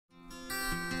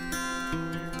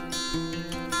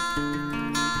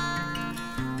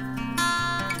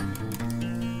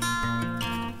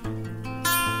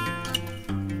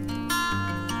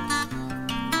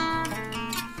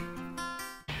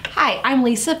Hi, I'm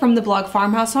Lisa from the blog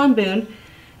Farmhouse on Boone.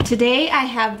 Today I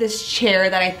have this chair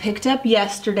that I picked up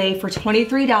yesterday for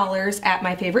 $23 at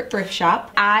my favorite thrift shop.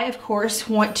 I, of course,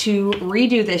 want to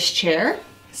redo this chair,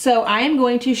 so I am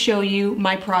going to show you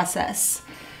my process.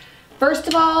 First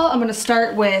of all, I'm going to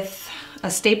start with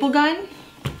a staple gun,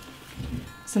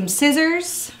 some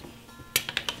scissors,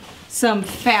 some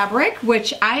fabric,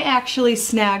 which I actually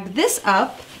snagged this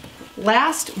up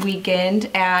last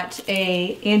weekend at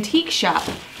an antique shop.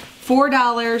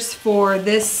 $4 for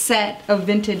this set of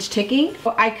vintage ticking.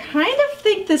 I kind of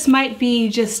think this might be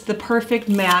just the perfect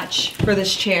match for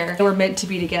this chair. They were meant to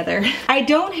be together. I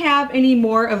don't have any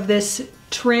more of this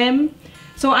trim,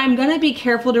 so I'm gonna be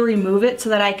careful to remove it so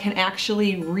that I can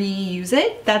actually reuse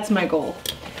it. That's my goal,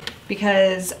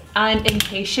 because I'm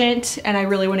impatient and I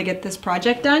really want to get this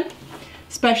project done.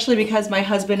 Especially because my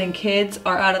husband and kids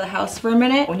are out of the house for a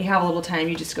minute. When you have a little time,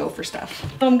 you just go for stuff.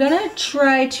 So I'm gonna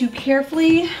try to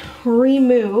carefully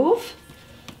remove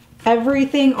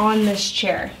everything on this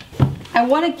chair. I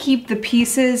wanna keep the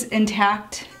pieces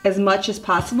intact as much as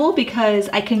possible because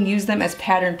I can use them as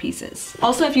pattern pieces.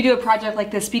 Also, if you do a project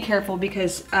like this, be careful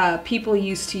because people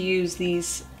used to use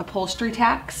these upholstery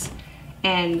tacks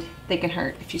and they can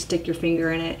hurt if you stick your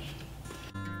finger in it.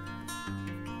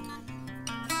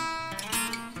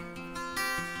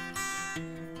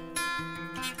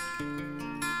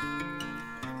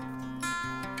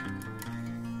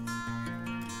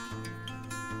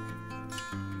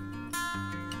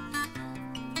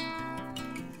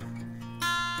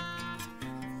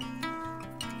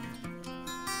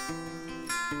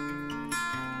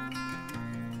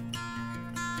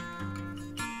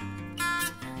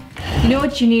 You know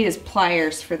what you need is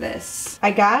pliers for this.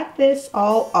 I got this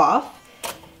all off,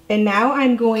 and now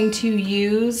I'm going to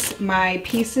use my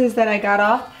pieces that I got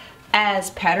off as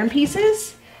pattern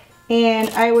pieces. And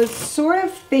I was sort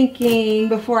of thinking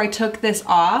before I took this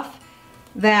off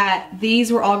that these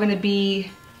were all gonna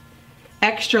be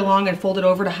extra long and folded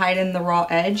over to hide in the raw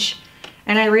edge.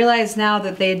 And I realize now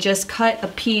that they just cut a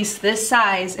piece this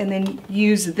size and then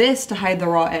use this to hide the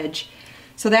raw edge.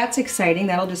 So that's exciting.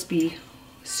 That'll just be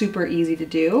super easy to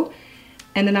do.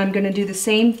 And then I'm gonna do the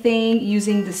same thing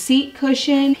using the seat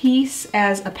cushion piece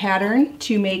as a pattern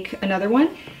to make another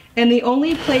one. And the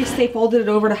only place they folded it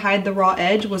over to hide the raw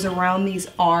edge was around these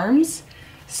arms.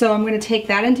 So I'm gonna take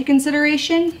that into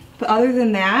consideration. But other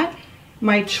than that,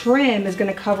 my trim is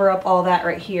gonna cover up all that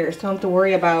right here. So I don't have to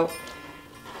worry about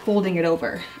folding it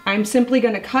over. I'm simply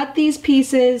gonna cut these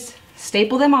pieces,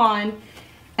 staple them on,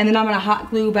 and then I'm gonna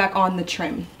hot glue back on the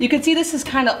trim. You can see this is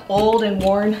kind of old and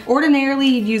worn. Ordinarily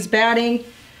you'd use batting.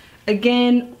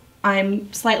 Again,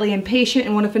 I'm slightly impatient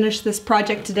and want to finish this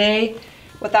project today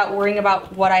without worrying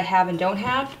about what I have and don't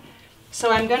have. So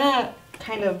I'm gonna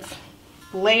kind of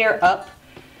layer up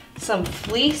some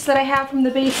fleece that I have from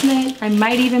the basement. I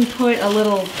might even put a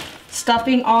little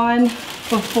stuffing on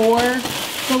before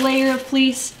the layer of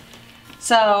fleece.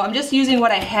 So I'm just using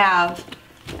what I have.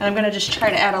 And I'm gonna just try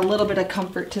to add a little bit of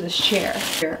comfort to this chair.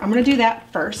 Here, I'm gonna do that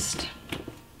first.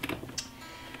 I'm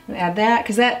gonna add that,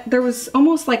 because there was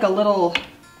almost like a little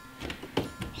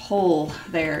hole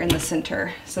there in the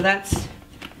center. So that's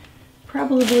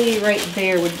probably right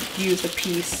there would use a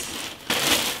piece.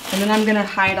 And then I'm gonna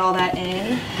hide all that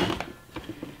in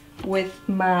with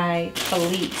my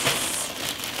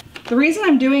fleece. The reason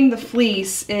I'm doing the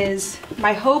fleece is,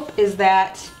 my hope is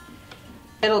that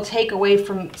it'll take away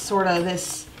from sort of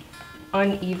this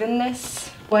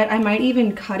unevenness, but I might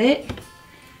even cut it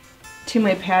to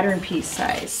my pattern piece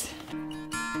size.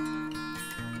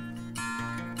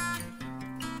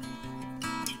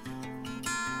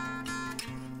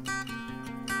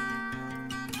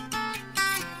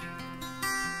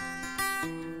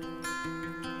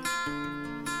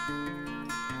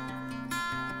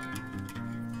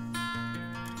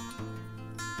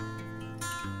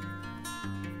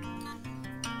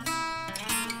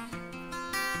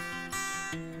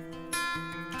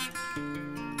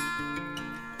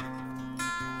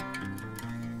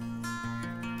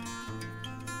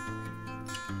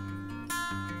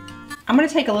 I'm gonna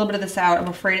take a little bit of this out. I'm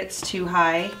afraid it's too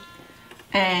high.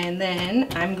 And then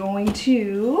I'm going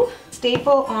to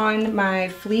staple on my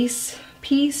fleece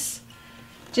piece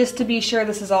just to be sure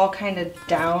this is all kind of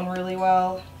down really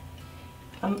well.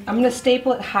 I'm gonna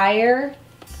staple it higher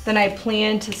than I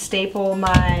plan to staple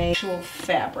my actual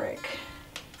fabric.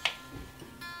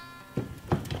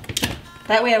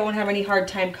 That way I won't have any hard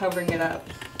time covering it up.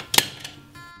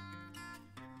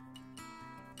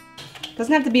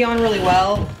 Doesn't have to be on really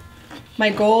well. My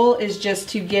goal is just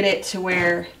to get it to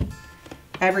where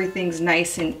everything's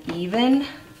nice and even.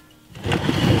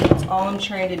 That's all I'm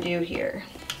trying to do here.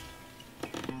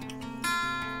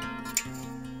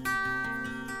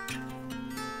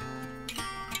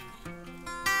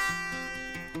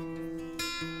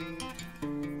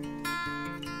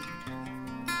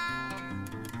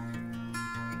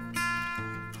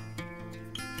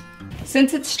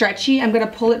 Since it's stretchy, I'm gonna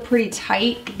pull it pretty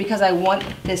tight because I want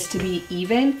this to be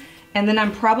even. And then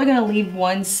I'm probably gonna leave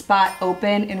one spot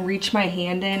open and reach my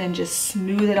hand in and just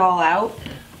smooth it all out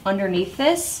underneath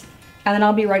this. And then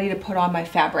I'll be ready to put on my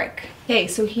fabric. Okay,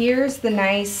 so here's the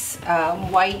nice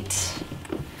white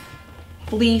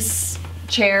fleece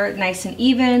chair, nice and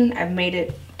even. I've made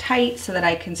it tight so that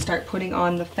I can start putting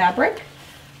on the fabric.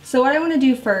 So what I want to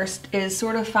do first is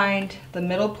sort of find the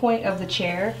middle point of the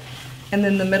chair and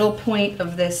then the middle point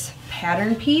of this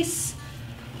pattern piece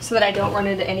so that I don't run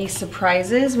into any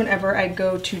surprises whenever I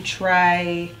go to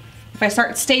try, if I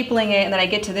start stapling it and then I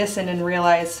get to this end and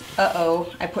realize,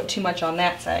 uh-oh, I put too much on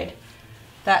that side.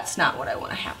 That's not what I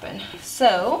want to happen.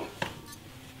 So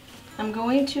I'm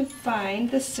going to find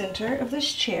the center of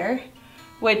this chair,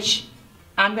 which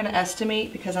I'm going to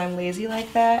estimate because I'm lazy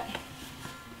like that.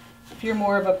 If you're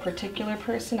more of a particular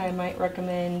person, I might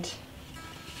recommend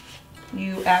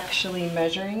you actually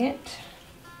measuring it.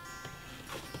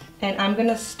 And I'm going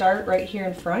to start right here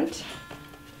in front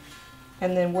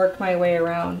and then work my way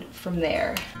around from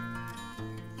there.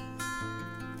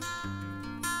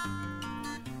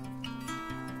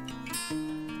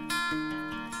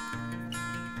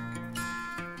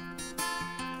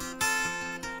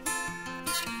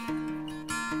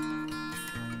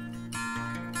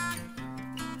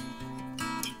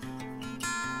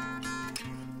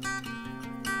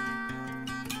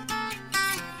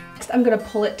 I'm going to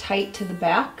pull it tight to the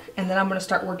back and then I'm going to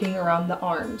start working around the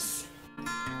arms.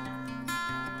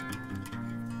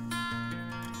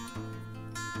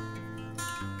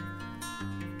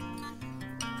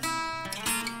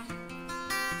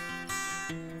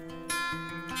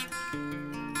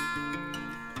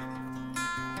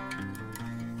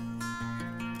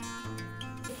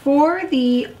 For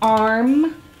the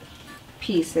arm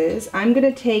pieces, I'm going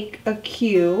to take a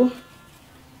cue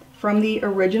from the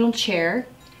original chair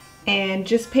and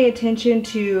just pay attention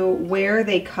to where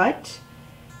they cut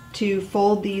to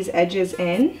fold these edges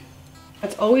in.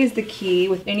 That's always the key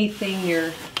with anything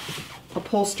you're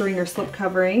upholstering or slip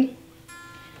covering.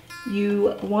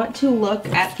 You want to look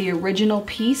at the original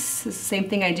piece, it's the same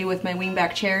thing I do with my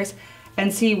wingback chairs,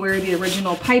 and see where the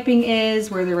original piping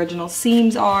is, where the original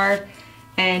seams are,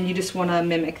 and you just want to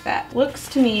mimic that. Looks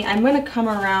to me, I'm going to come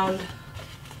around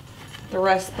the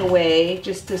rest of the way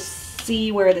just to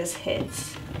see where this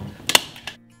hits.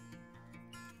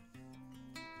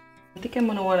 I think I'm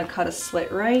going to want to cut a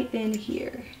slit right in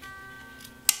here.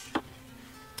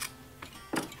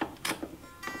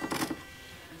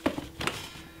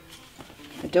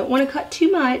 I don't want to cut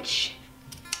too much,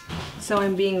 so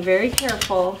I'm being very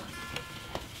careful,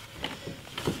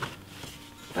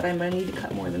 but I'm going to need to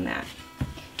cut more than that.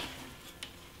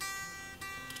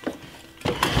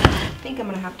 I think I'm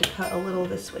going to have to cut a little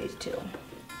this way too.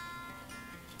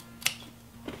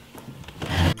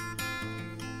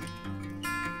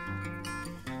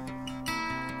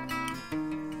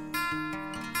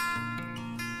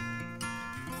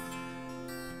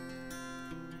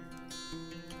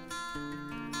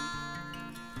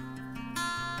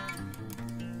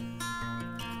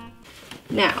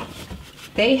 Now,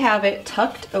 they have it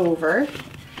tucked over,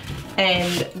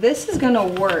 and this is gonna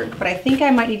work, but I think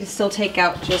I might need to still take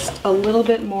out just a little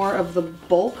bit more of the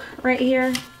bulk right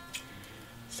here.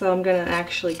 So I'm gonna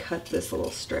actually cut this little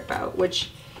strip out,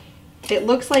 which it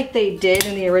looks like they did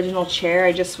in the original chair.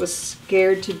 I just was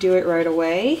scared to do it right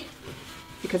away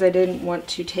because I didn't want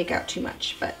to take out too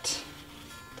much. But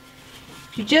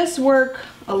if you just work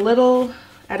a little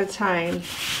at a time,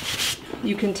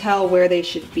 you can tell where they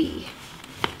should be.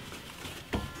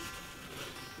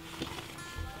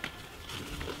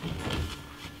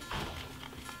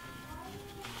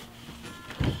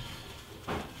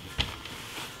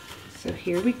 So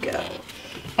here we go.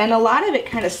 And a lot of it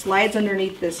kind of slides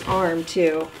underneath this arm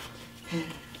too.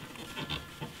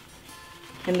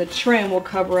 And the trim will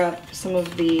cover up some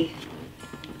of the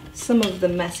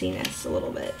messiness a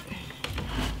little bit.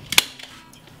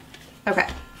 Okay,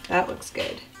 that looks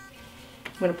good.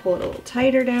 I'm gonna pull it a little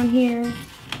tighter down here.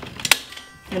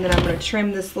 And then I'm gonna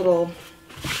trim this little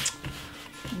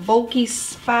bulky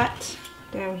spot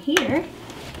down here.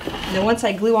 And then once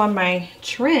I glue on my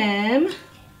trim,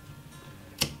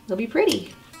 it'll be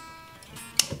pretty.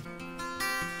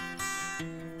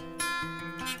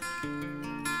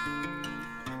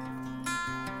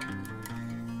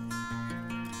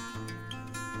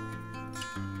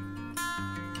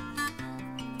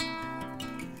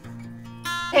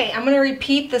 Okay, I'm going to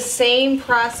repeat the same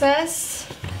process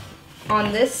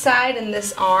on this side and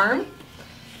this arm.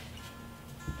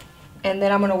 And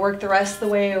then I'm going to work the rest of the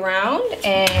way around,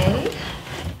 and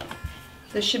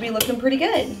this should be looking pretty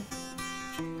good.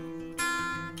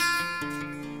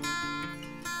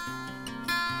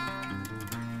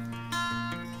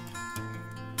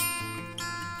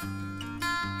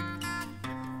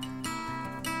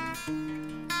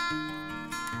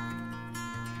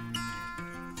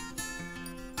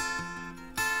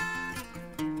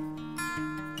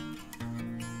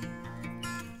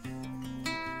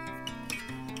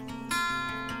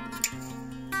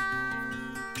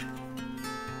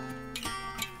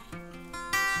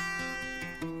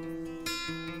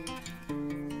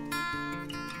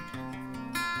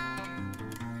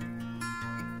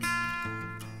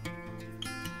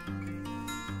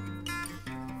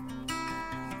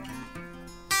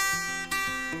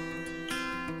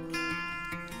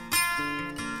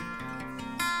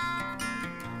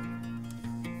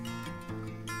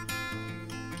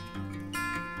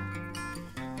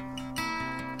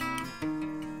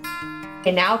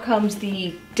 And now comes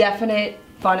the definite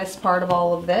funnest part of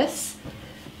all of this.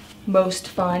 Most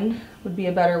fun would be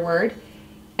a better word.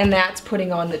 And that's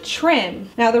putting on the trim.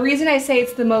 Now the reason I say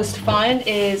it's the most fun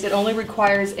is it only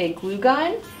requires a glue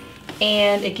gun,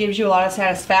 and it gives you a lot of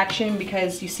satisfaction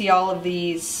because you see all of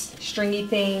these stringy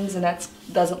things and that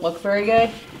doesn't look very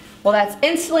good. Well, that's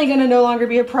instantly gonna no longer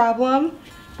be a problem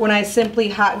when I simply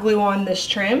hot glue on this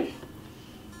trim.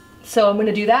 So I'm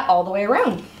gonna do that all the way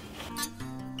around.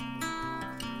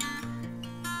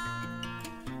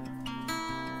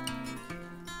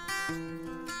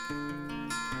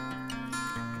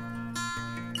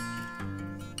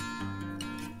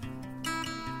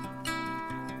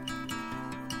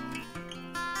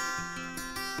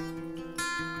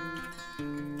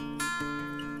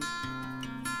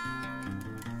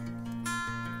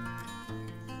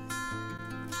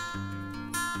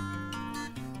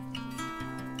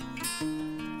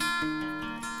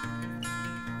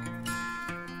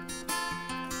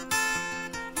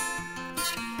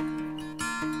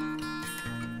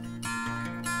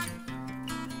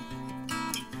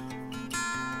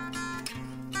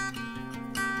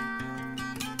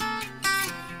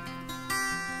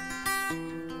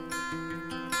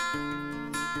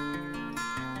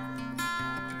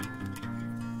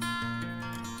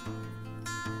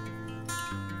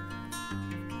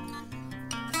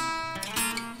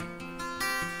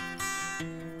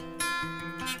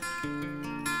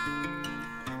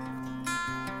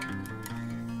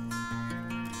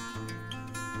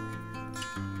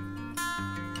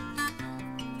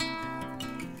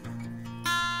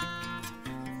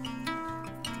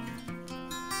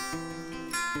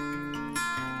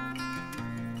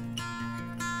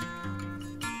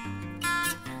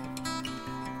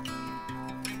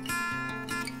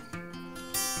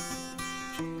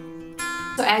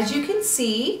 So as you can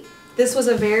see, this was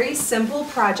a very simple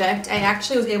project. I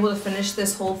actually was able to finish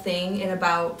this whole thing in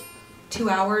about 2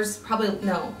 hours, probably,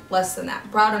 no, less than that,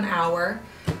 about an hour,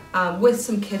 with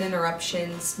some kid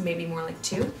interruptions, maybe more like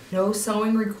 2. No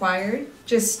sewing required,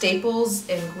 just staples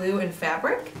and glue and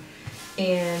fabric.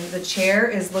 And the chair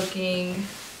is looking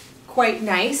quite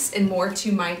nice and more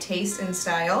to my taste and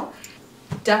style.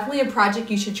 Definitely a project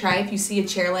you should try if you see a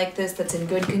chair like this that's in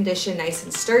good condition, nice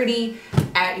and sturdy,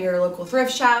 at your local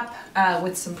thrift shop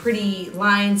with some pretty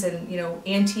lines and, you know,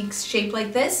 antiques shaped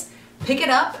like this. Pick it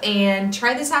up and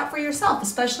try this out for yourself,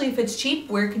 especially if it's cheap.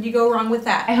 Where could you go wrong with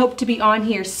that? I hope to be on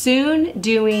here soon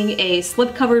doing a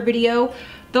slipcover video.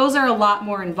 Those are a lot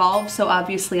more involved, so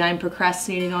obviously I'm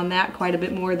procrastinating on that quite a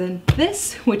bit more than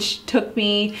this, which took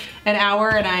me an hour,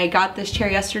 and I got this chair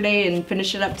yesterday and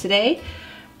finished it up today.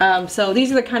 So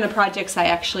these are the kind of projects I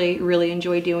actually really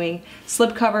enjoy doing.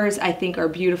 Slipcovers I think are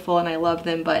beautiful and I love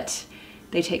them, but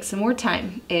they take some more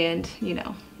time, and you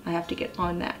know, I have to get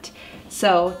on that.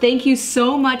 So thank you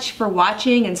so much for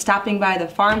watching and stopping by the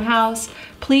farmhouse.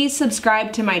 Please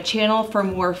subscribe to my channel for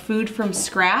more food from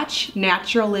scratch,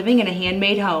 natural living in a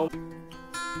handmade home.